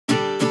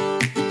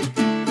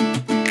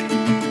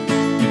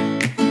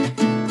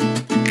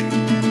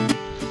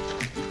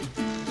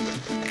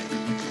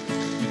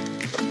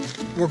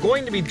we're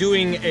going to be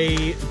doing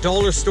a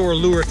dollar store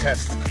lure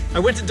test. I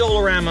went to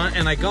Dollarama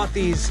and I got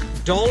these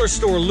dollar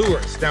store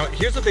lures. Now,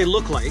 here's what they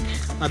look like.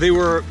 They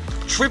were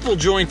triple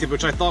jointed,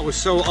 which I thought was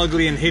so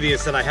ugly and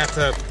hideous that I had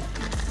to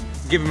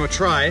give them a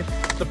try.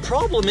 The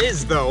problem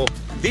is though,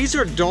 these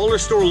are dollar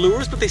store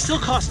lures, but they still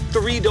cost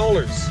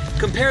 $3.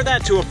 Compare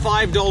that to a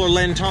 $5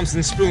 Len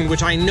Thompson spoon,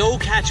 which I know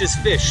catches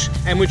fish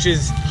and which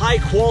is high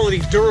quality,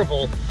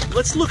 durable.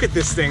 Let's look at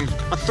this thing.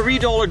 A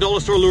 $3 dollar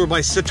store lure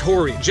by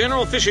Satori.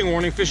 General fishing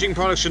warning, fishing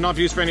products should not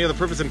be used for any other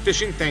purpose than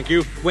fishing, thank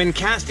you. When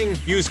casting,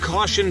 use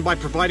caution by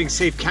providing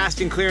safe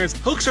casting clearance.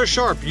 Hooks are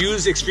sharp,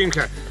 use extreme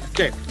care.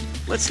 Okay,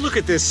 let's look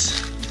at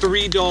this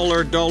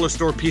 $3 dollar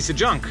store piece of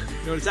junk.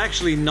 You know, it's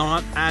actually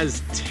not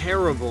as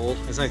terrible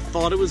as I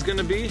thought it was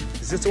gonna be.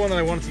 Is this the one that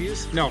I wanted to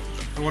use? No,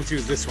 I want to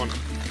use this one.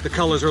 The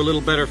colors are a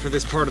little better for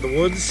this part of the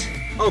woods.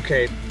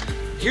 Okay,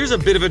 here's a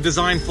bit of a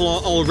design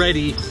flaw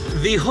already.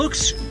 The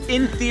hooks,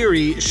 in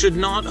theory, should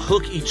not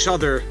hook each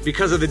other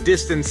because of the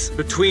distance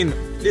between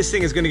them. This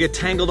thing is gonna get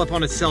tangled up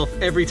on itself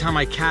every time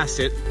I cast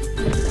it.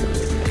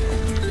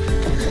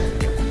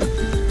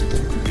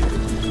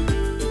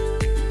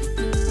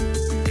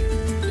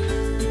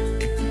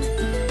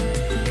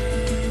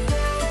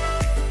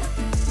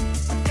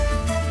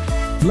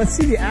 Let's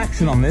see the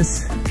action on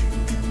this.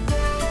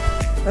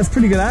 That's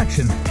pretty good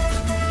action.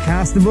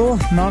 Castable,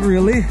 not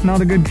really,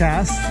 not a good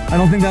cast. I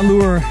don't think that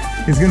lure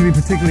is going to be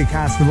particularly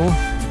castable.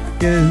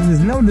 Yeah, there's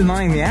no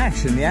denying the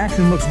action. The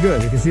action looks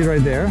good. You can see it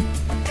right there.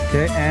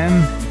 Okay,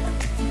 and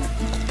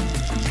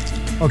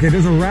okay,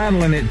 there's a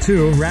rattle in it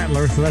too,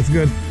 rattler, so that's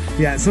good.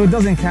 Yeah, so it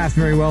doesn't cast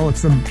very well.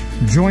 It's a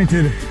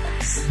jointed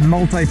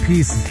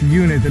multi-piece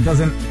unit that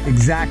doesn't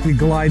exactly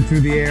glide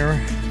through the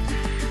air.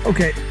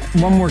 Okay,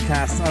 one more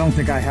cast. I don't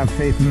think I have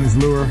faith in this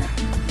lure.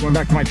 Going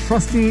back to my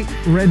trusty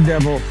Red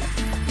Devil.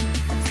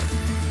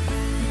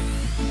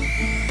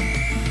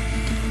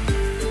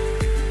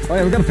 Oh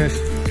yeah, we got a fish.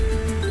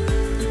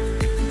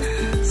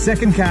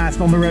 Second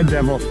cast on the Red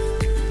Devil.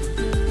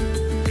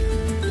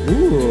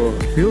 Ooh,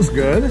 feels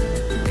good.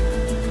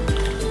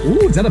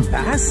 Ooh, is that a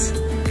bass?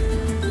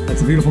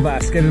 That's a beautiful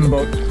bass. Get in the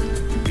boat.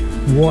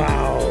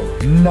 Wow,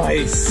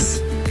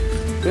 nice.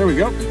 There we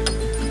go.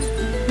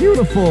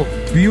 Beautiful,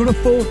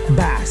 beautiful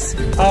bass.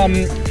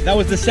 That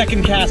was the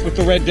second cast with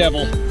the Red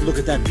Devil. Look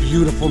at that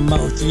beautiful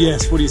mouth.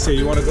 Yes, what do you say?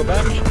 You want to go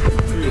back?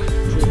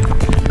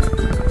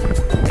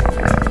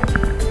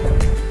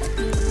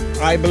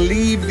 I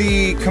believe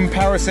the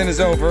comparison is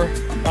over.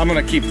 I'm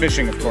gonna keep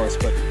fishing, of course,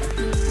 but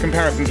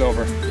comparison's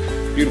over.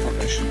 Beautiful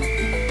fish.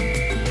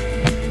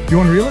 You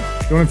want to reel it?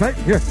 You want to fight?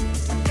 Here.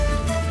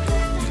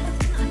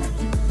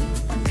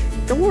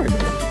 Don't worry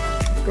about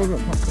it. Go, go,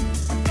 come on.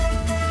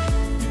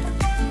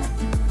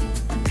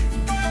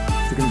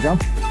 Is it gonna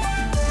jump?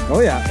 Oh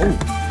yeah. Oh,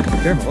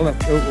 careful. Hold on.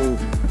 Oh, oh.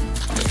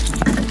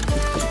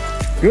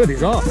 Good,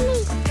 he's off.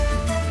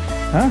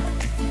 Huh?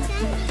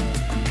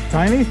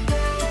 Tiny?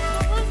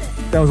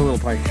 That was a little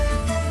pike.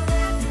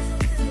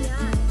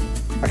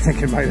 I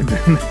think it might have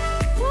been.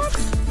 What?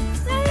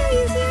 Are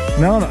you serious?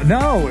 No, no,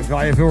 no. If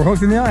it were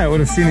hooked in the eye, I would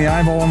have seen the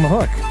eyeball on the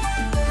hook.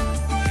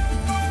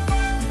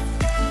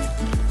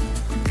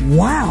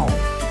 Wow.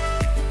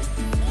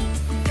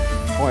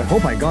 Oh, I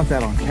hope I got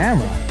that on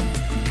camera.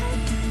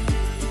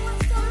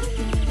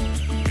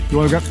 You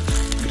want to grab?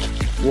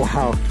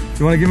 Wow.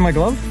 You want to give him my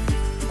glove?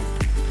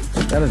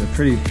 That is a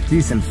pretty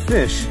decent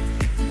fish.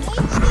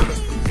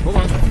 Hold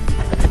on.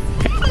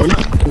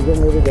 There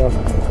we go.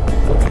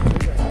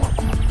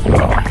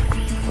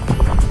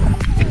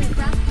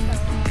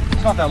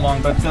 It's not that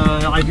long, but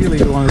ideally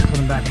you want to put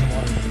him back in the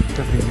water as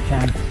quickly as you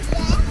can.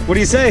 What do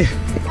you say? I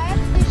have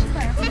a fish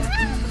clap.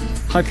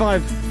 High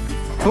five.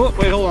 Oh,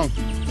 wait, hold on.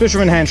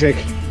 Fisherman handshake.